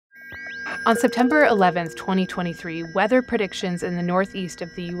On September 11th, 2023, weather predictions in the northeast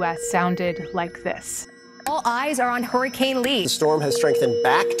of the U.S. sounded like this. All eyes are on Hurricane Lee. The storm has strengthened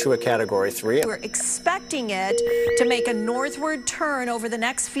back to a Category 3. We're expecting it to make a northward turn over the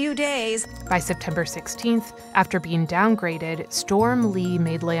next few days. By September 16th, after being downgraded, Storm Lee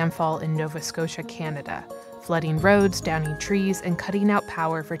made landfall in Nova Scotia, Canada, flooding roads, downing trees, and cutting out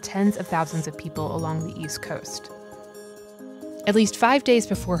power for tens of thousands of people along the East Coast. At least 5 days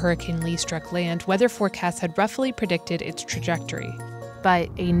before Hurricane Lee struck land, weather forecasts had roughly predicted its trajectory.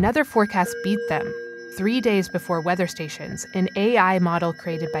 But another forecast beat them. 3 days before weather stations, an AI model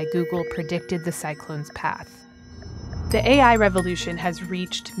created by Google predicted the cyclone's path. The AI revolution has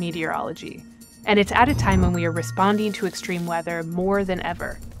reached meteorology, and it's at a time when we are responding to extreme weather more than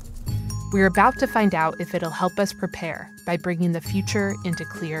ever. We're about to find out if it'll help us prepare by bringing the future into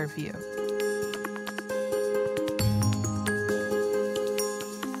clear view.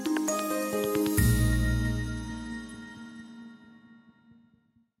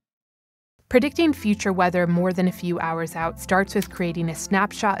 Predicting future weather more than a few hours out starts with creating a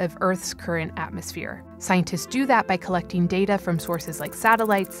snapshot of Earth's current atmosphere. Scientists do that by collecting data from sources like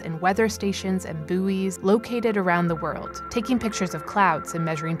satellites and weather stations and buoys located around the world, taking pictures of clouds and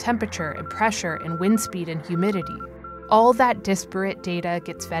measuring temperature and pressure and wind speed and humidity. All that disparate data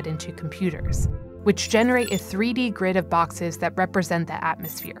gets fed into computers, which generate a 3D grid of boxes that represent the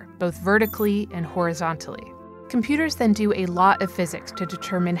atmosphere, both vertically and horizontally. Computers then do a lot of physics to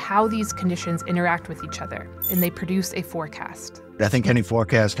determine how these conditions interact with each other, and they produce a forecast. I think any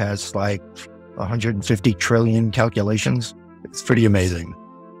forecast has like 150 trillion calculations. It's pretty amazing.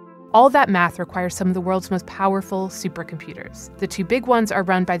 All that math requires some of the world's most powerful supercomputers. The two big ones are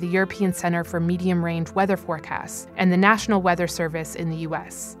run by the European Center for Medium-Range Weather Forecasts and the National Weather Service in the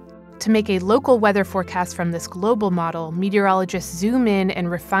US. To make a local weather forecast from this global model, meteorologists zoom in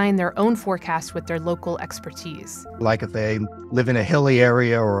and refine their own forecasts with their local expertise. Like if they live in a hilly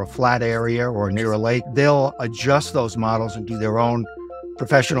area or a flat area or near a lake, they'll adjust those models and do their own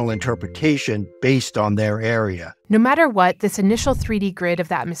professional interpretation based on their area. No matter what, this initial 3D grid of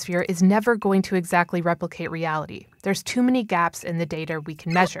the atmosphere is never going to exactly replicate reality. There's too many gaps in the data we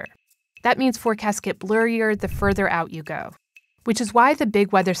can measure. That means forecasts get blurrier the further out you go. Which is why the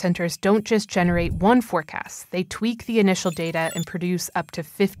big weather centers don't just generate one forecast. They tweak the initial data and produce up to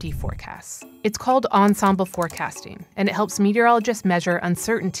 50 forecasts. It's called ensemble forecasting, and it helps meteorologists measure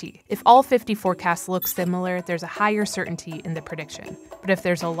uncertainty. If all 50 forecasts look similar, there's a higher certainty in the prediction. But if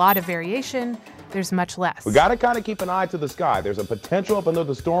there's a lot of variation, there's much less. We got to kind of keep an eye to the sky. There's a potential of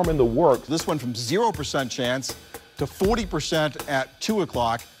another storm in the works. This went from 0% chance to 40% at 2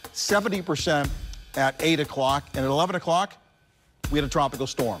 o'clock, 70% at 8 o'clock, and at 11 o'clock, we had a tropical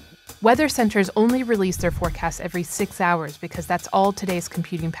storm. Weather centers only release their forecasts every 6 hours because that's all today's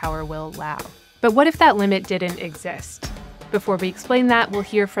computing power will allow. But what if that limit didn't exist? Before we explain that, we'll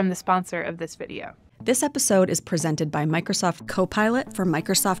hear from the sponsor of this video. This episode is presented by Microsoft Copilot for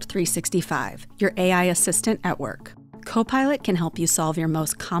Microsoft 365, your AI assistant at work. Copilot can help you solve your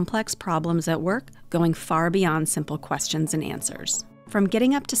most complex problems at work, going far beyond simple questions and answers. From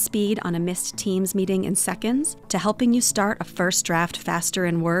getting up to speed on a missed Teams meeting in seconds to helping you start a first draft faster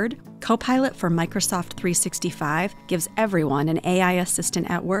in Word, Copilot for Microsoft 365 gives everyone an AI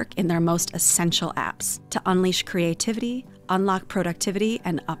assistant at work in their most essential apps to unleash creativity, unlock productivity,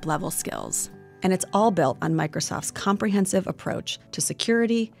 and up-level skills. And it's all built on Microsoft's comprehensive approach to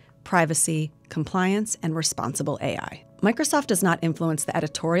security, privacy, compliance, and responsible AI. Microsoft does not influence the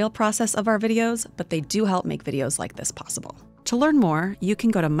editorial process of our videos, but they do help make videos like this possible. To learn more, you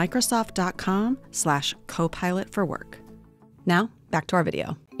can go to Microsoft.com/Copilot for work. Now, back to our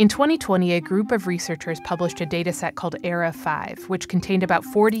video. In 2020, a group of researchers published a dataset called ERA 5, which contained about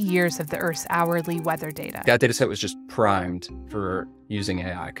 40 years of the Earth's hourly weather data. That dataset was just primed for using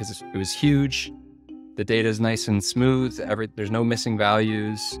AI because it was huge. The data is nice and smooth. There's no missing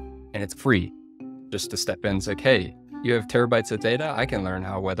values, and it's free. Just to step in and say, hey, you have terabytes of data, I can learn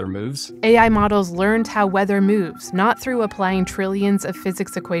how weather moves. AI models learned how weather moves, not through applying trillions of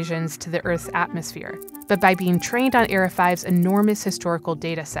physics equations to the Earth's atmosphere, but by being trained on ERA 5's enormous historical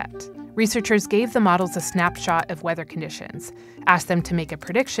data set. Researchers gave the models a snapshot of weather conditions, asked them to make a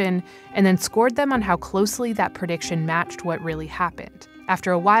prediction, and then scored them on how closely that prediction matched what really happened.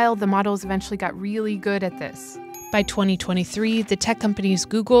 After a while, the models eventually got really good at this. By 2023, the tech companies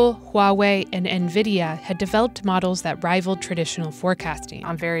Google, Huawei, and Nvidia had developed models that rivaled traditional forecasting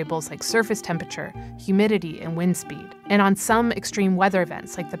on variables like surface temperature, humidity, and wind speed, and on some extreme weather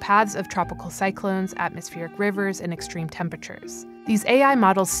events like the paths of tropical cyclones, atmospheric rivers, and extreme temperatures. These AI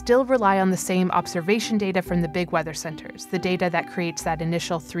models still rely on the same observation data from the big weather centers, the data that creates that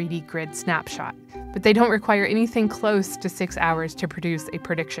initial 3D grid snapshot. But they don't require anything close to 6 hours to produce a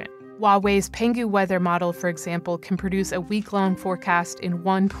prediction. Huawei's Pengu weather model, for example, can produce a week-long forecast in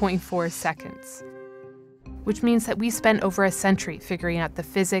 1.4 seconds. Which means that we spent over a century figuring out the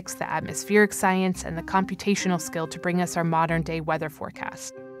physics, the atmospheric science, and the computational skill to bring us our modern-day weather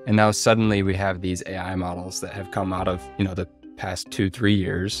forecast. And now suddenly we have these AI models that have come out of, the past 2-3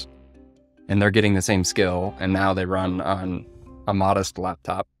 years, and they're getting the same skill, and now they run on a modest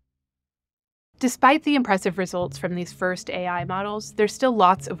laptop. Despite the impressive results from these first AI models, there's still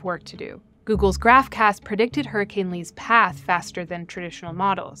lots of work to do. Google's GraphCast predicted Hurricane Lee's path faster than traditional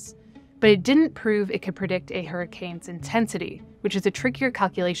models, but it didn't prove it could predict a hurricane's intensity, which is a trickier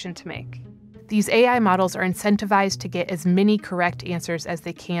calculation to make. These AI models are incentivized to get as many correct answers as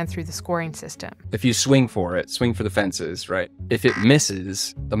they can through the scoring system. If you swing for the fences, right? If it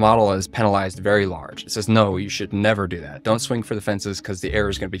misses, the model is penalized very large. It says, no, you should never do that. Don't swing for the fences because the error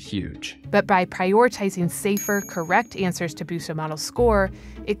is going to be huge. But by prioritizing safer, correct answers to boost a model's score,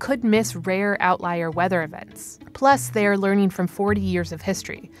 it could miss rare outlier weather events. Plus, they are learning from 40 years of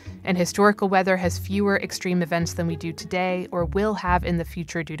history, and historical weather has fewer extreme events than we do today or will have in the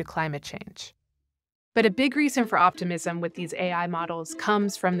future due to climate change. But a big reason for optimism with these AI models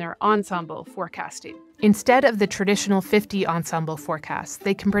comes from their ensemble forecasting. Instead of the traditional 50 ensemble forecasts,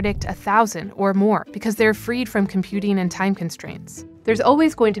 they can predict 1,000 or more because they're freed from computing and time constraints. There's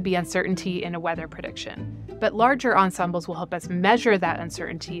always going to be uncertainty in a weather prediction, but larger ensembles will help us measure that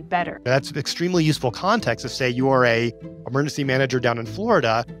uncertainty better. That's extremely useful context to say you are an emergency manager down in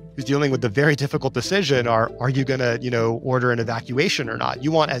Florida who's dealing with the very difficult decision, are you going to, order an evacuation or not? You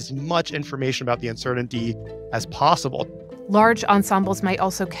want as much information about the uncertainty as possible. Large ensembles might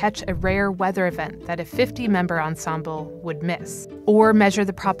also catch a rare weather event that a 50-member ensemble would miss, or measure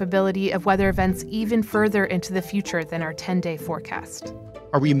the probability of weather events even further into the future than our 10-day forecast.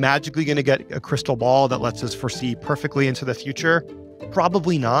 Are we magically going to get a crystal ball that lets us foresee perfectly into the future?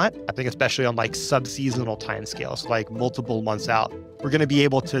 Probably not. I think especially on sub-seasonal timescales, multiple months out. We're going to be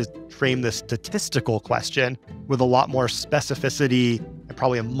able to frame the statistical question with a lot more specificity and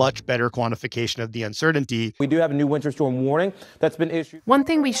probably a much better quantification of the uncertainty. We do have a new winter storm warning that's been issued. One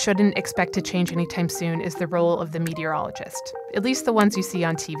thing we shouldn't expect to change anytime soon is the role of the meteorologist, at least the ones you see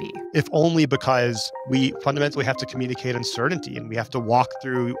on TV. If only because we fundamentally have to communicate uncertainty and we have to walk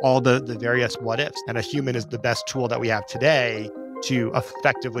through all the various what-ifs. And a human is the best tool that we have today to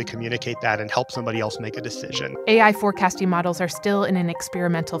effectively communicate that and help somebody else make a decision. AI forecasting models are still in an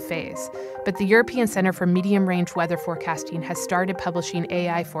experimental phase, but the European Center for Medium-Range Weather Forecasting has started publishing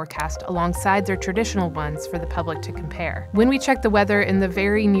AI forecasts alongside their traditional ones for the public to compare. When we check the weather in the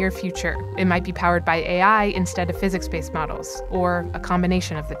very near future, it might be powered by AI instead of physics-based models, or a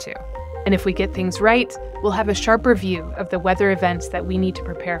combination of the two. And if we get things right, we'll have a sharper view of the weather events that we need to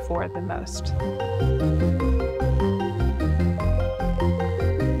prepare for the most.